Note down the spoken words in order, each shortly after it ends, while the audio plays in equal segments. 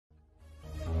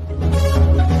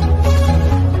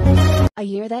A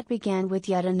year that began with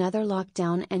yet another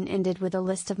lockdown and ended with a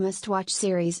list of must-watch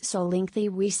series so lengthy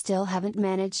we still haven't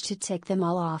managed to tick them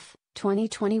all off.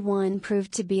 2021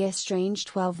 proved to be a strange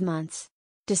 12 months.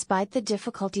 Despite the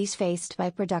difficulties faced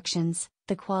by productions,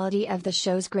 the quality of the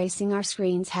shows gracing our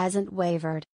screens hasn't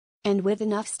wavered. And with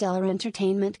enough stellar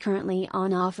entertainment currently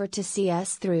on offer to see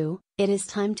us through, it is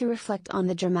time to reflect on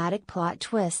the dramatic plot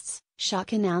twists,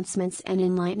 shock announcements and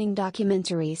enlightening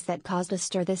documentaries that caused a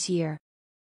stir this year.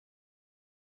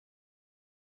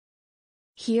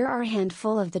 Here are a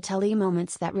handful of the telly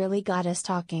moments that really got us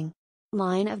talking.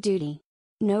 Line of Duty.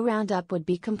 No roundup would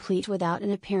be complete without an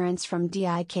appearance from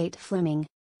D.I. Kate Fleming.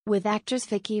 With actress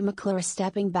Vicky McClure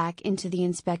stepping back into the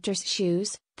inspector's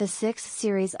shoes, the sixth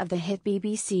series of the hit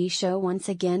BBC show once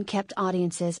again kept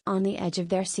audiences on the edge of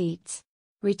their seats.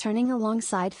 Returning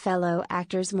alongside fellow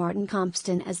actors Martin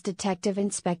Compston as Detective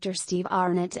Inspector Steve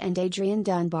Arnott and Adrian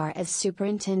Dunbar as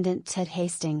Superintendent Ted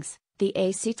Hastings, the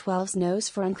AC-12's nose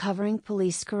for uncovering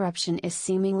police corruption is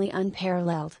seemingly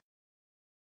unparalleled.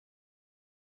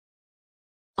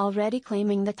 Already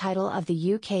claiming the title of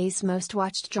the UK's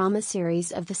most-watched drama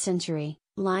series of the century,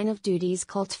 Line of Duty's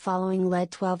cult following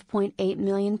led 12.8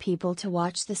 million people to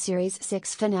watch the series'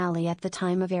 sixth finale at the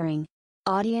time of airing.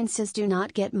 Audiences do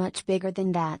not get much bigger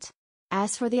than that.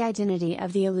 As for the identity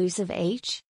of the elusive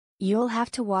H? You'll have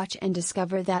to watch and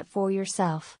discover that for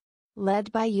yourself.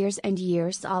 Led by years and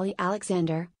years Ollie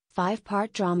Alexander,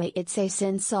 five-part drama It's a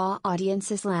Sin saw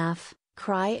audiences laugh,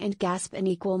 cry and gasp in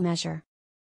equal measure.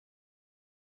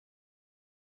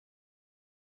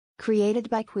 Created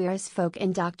by Queer as Folk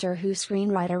and Doctor Who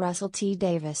screenwriter Russell T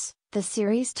Davies, the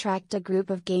series tracked a group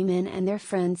of gay men and their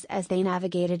friends as they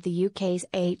navigated the UK's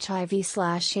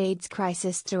HIV/AIDS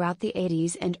crisis throughout the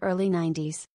 80s and early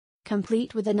 90s.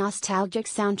 Complete with a nostalgic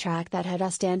soundtrack that had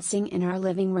us dancing in our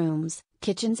living rooms,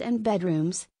 kitchens and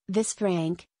bedrooms, this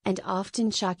frank, and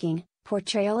often shocking,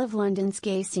 portrayal of London's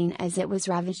gay scene as it was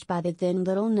ravaged by the then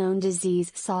little-known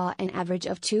disease saw an average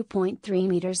of 2.3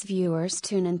 meters viewers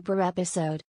tune in per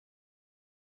episode.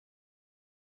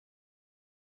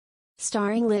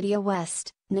 Starring Lydia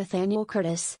West, Nathaniel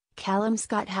Curtis, Callum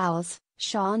Scott Howells,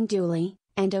 Shaun Dooley,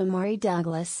 and Omari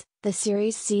Douglas, the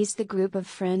series sees the group of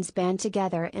friends band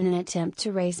together in an attempt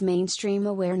to raise mainstream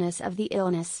awareness of the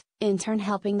illness, in turn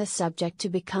helping the subject to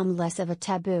become less of a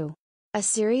taboo. A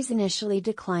series initially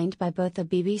declined by both the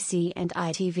BBC and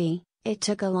ITV, it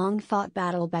took a long-fought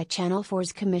battle by Channel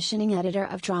 4's commissioning editor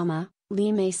of drama,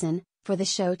 Lee Mason, for the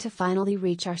show to finally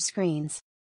reach our screens.